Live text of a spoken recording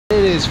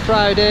is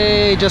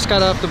Friday, just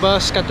got off the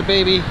bus, got the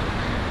baby.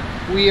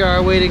 We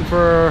are waiting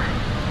for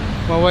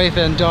my wife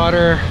and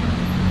daughter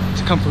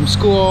to come from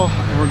school,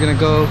 and we're gonna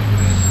go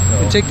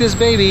and take this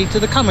baby to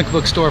the comic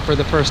book store for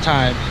the first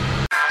time.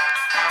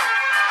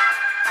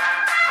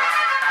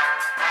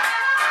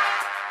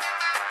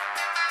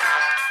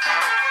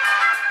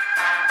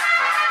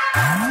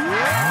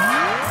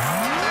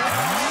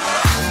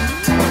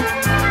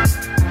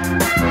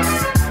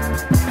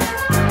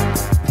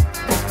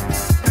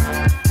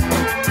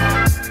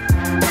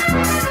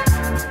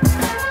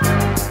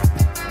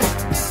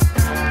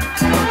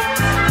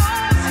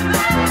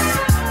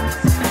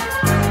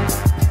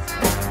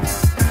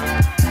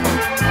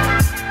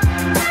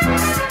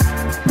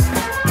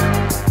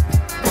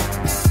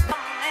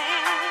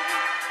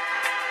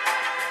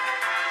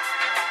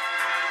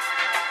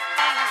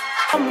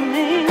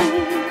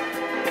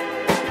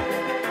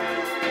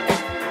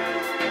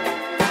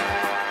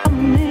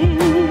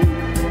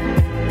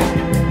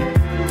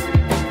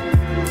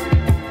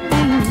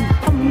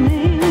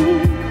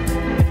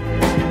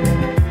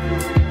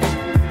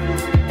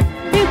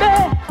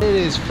 It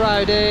is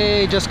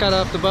Friday, just got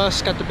off the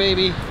bus, got the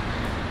baby.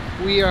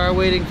 We are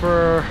waiting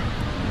for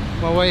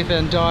my wife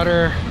and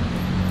daughter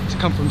to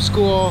come from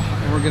school,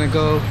 and we're gonna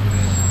go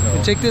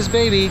and take this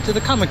baby to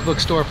the comic book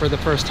store for the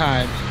first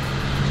time.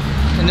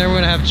 And then we're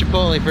gonna have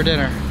Chipotle for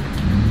dinner.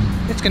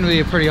 It's gonna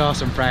be a pretty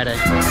awesome Friday.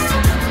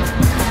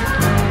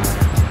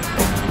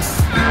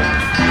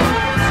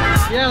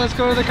 Yeah, let's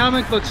go to the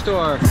comic book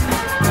store.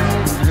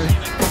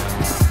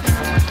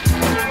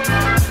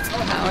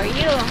 How are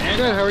you?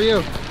 Good, how are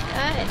you?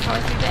 Good. How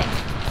was your day?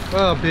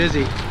 Well,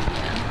 busy.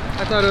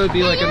 I thought it would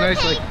be like a nice,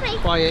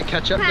 quiet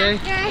catch-up day.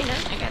 I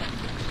got it.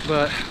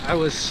 But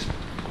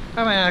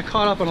I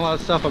caught up on a lot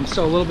of stuff. I'm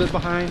still a little bit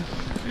behind.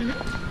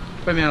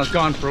 But I mean, I was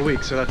gone for a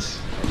week, so that's,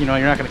 you know,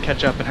 you're not gonna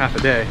catch up in half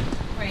a day.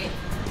 Right.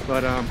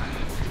 But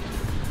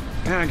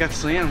yeah, I got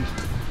slammed.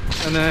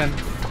 And then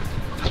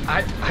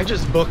I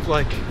just booked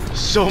like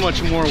so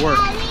much more work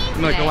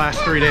in like the last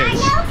 3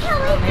 days. Can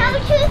we go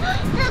to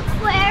the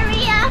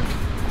aquarium?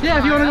 Yeah,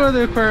 if you want to go to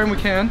the aquarium, we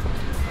can.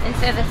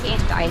 Instead of seeing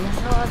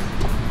dinosaurs.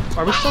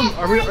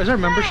 Is our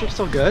membership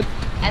still good?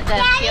 At the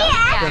field?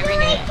 Yeah, I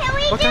renewed it. Can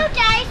we do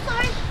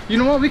dinosaurs? You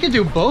know what? We could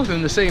do both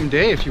in the same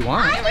day if you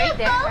want. They're right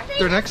there.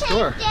 They're next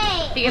door.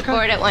 If you get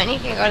bored at one, you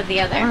can go to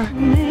the other. All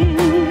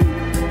right.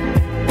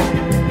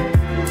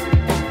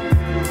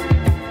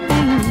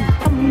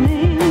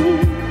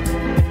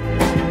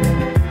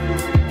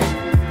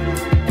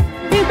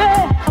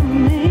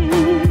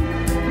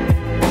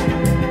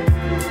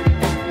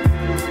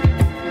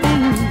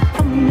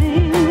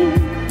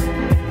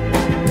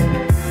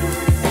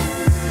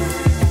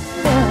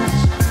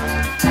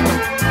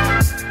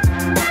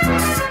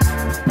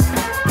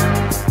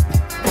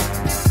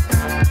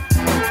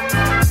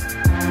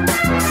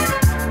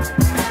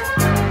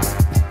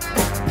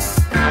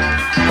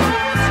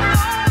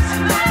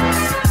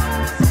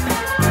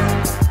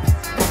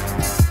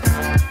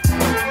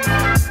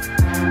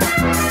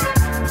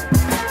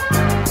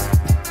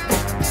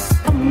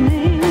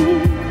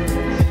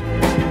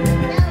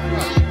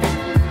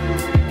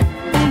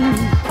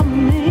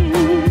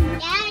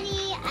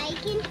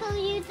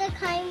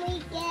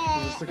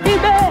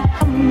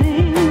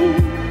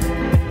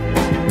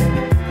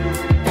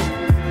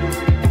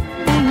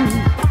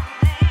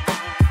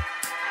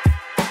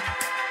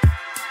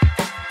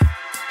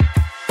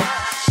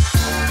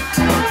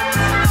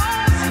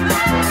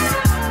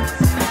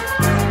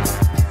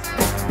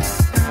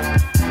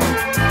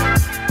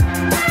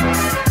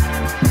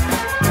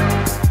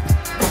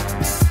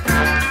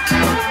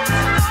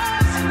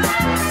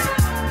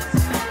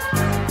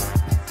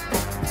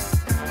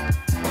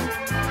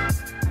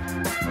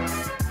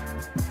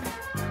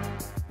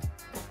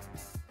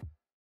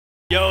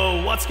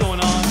 Yo, what's going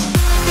on?